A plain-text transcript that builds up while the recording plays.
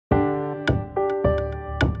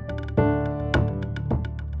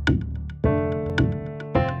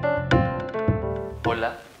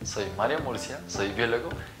soy Mario Murcia, soy biólogo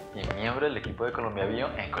y miembro del equipo de Colombia Bio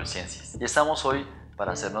en Colciencias. Y estamos hoy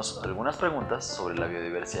para hacernos algunas preguntas sobre la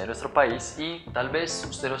biodiversidad de nuestro país y tal vez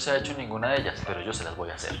usted no se ha hecho ninguna de ellas, pero yo se las voy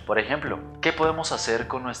a hacer. Por ejemplo, ¿qué podemos hacer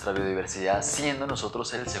con nuestra biodiversidad siendo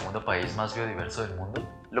nosotros el segundo país más biodiverso del mundo?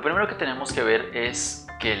 Lo primero que tenemos que ver es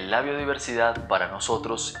que la biodiversidad para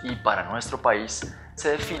nosotros y para nuestro país se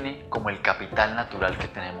define como el capital natural que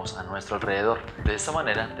tenemos a nuestro alrededor. De esta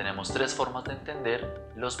manera tenemos tres formas de entender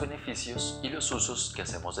los beneficios y los usos que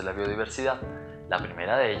hacemos de la biodiversidad. La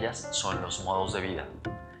primera de ellas son los modos de vida.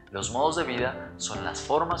 Los modos de vida son las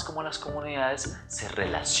formas como las comunidades se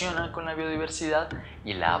relacionan con la biodiversidad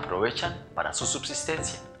y la aprovechan para su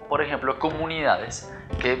subsistencia. Por ejemplo, comunidades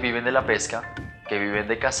que viven de la pesca, que viven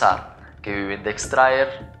de cazar, que viven de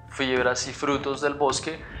extraer fibras y frutos del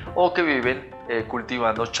bosque o que viven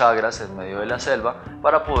cultivando chagras en medio de la selva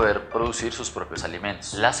para poder producir sus propios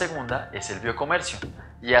alimentos. La segunda es el biocomercio.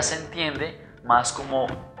 Ya se entiende más como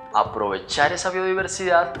aprovechar esa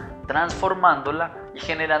biodiversidad transformándola y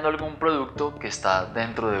generando algún producto que está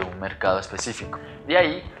dentro de un mercado específico. De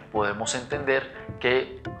ahí podemos entender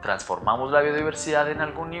que transformamos la biodiversidad en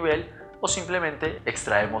algún nivel o simplemente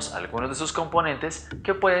extraemos algunos de sus componentes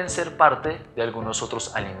que pueden ser parte de algunos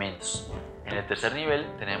otros alimentos. En el tercer nivel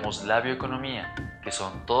tenemos la bioeconomía, que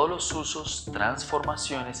son todos los usos,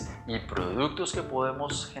 transformaciones y productos que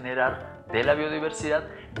podemos generar de la biodiversidad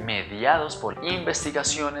mediados por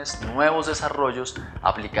investigaciones, nuevos desarrollos,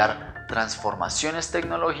 aplicar transformaciones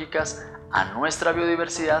tecnológicas a nuestra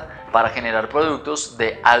biodiversidad para generar productos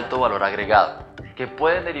de alto valor agregado, que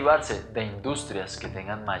pueden derivarse de industrias que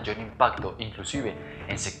tengan mayor impacto, inclusive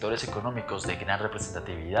en sectores económicos de gran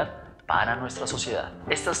representatividad para nuestra sociedad.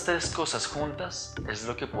 Estas tres cosas juntas es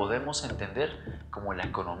lo que podemos entender como la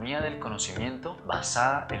economía del conocimiento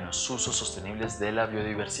basada en los usos sostenibles de la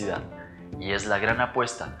biodiversidad, y es la gran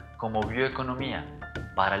apuesta como bioeconomía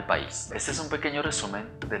para el país. Este es un pequeño resumen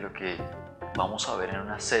de lo que vamos a ver en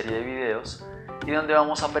una serie de videos y donde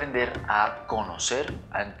vamos a aprender a conocer,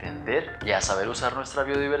 a entender y a saber usar nuestra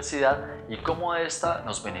biodiversidad y cómo esta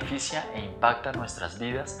nos beneficia e impacta nuestras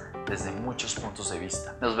vidas desde muchos puntos de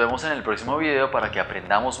vista. Nos vemos en el próximo video para que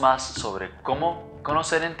aprendamos más sobre cómo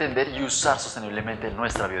conocer, entender y usar sosteniblemente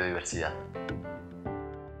nuestra biodiversidad.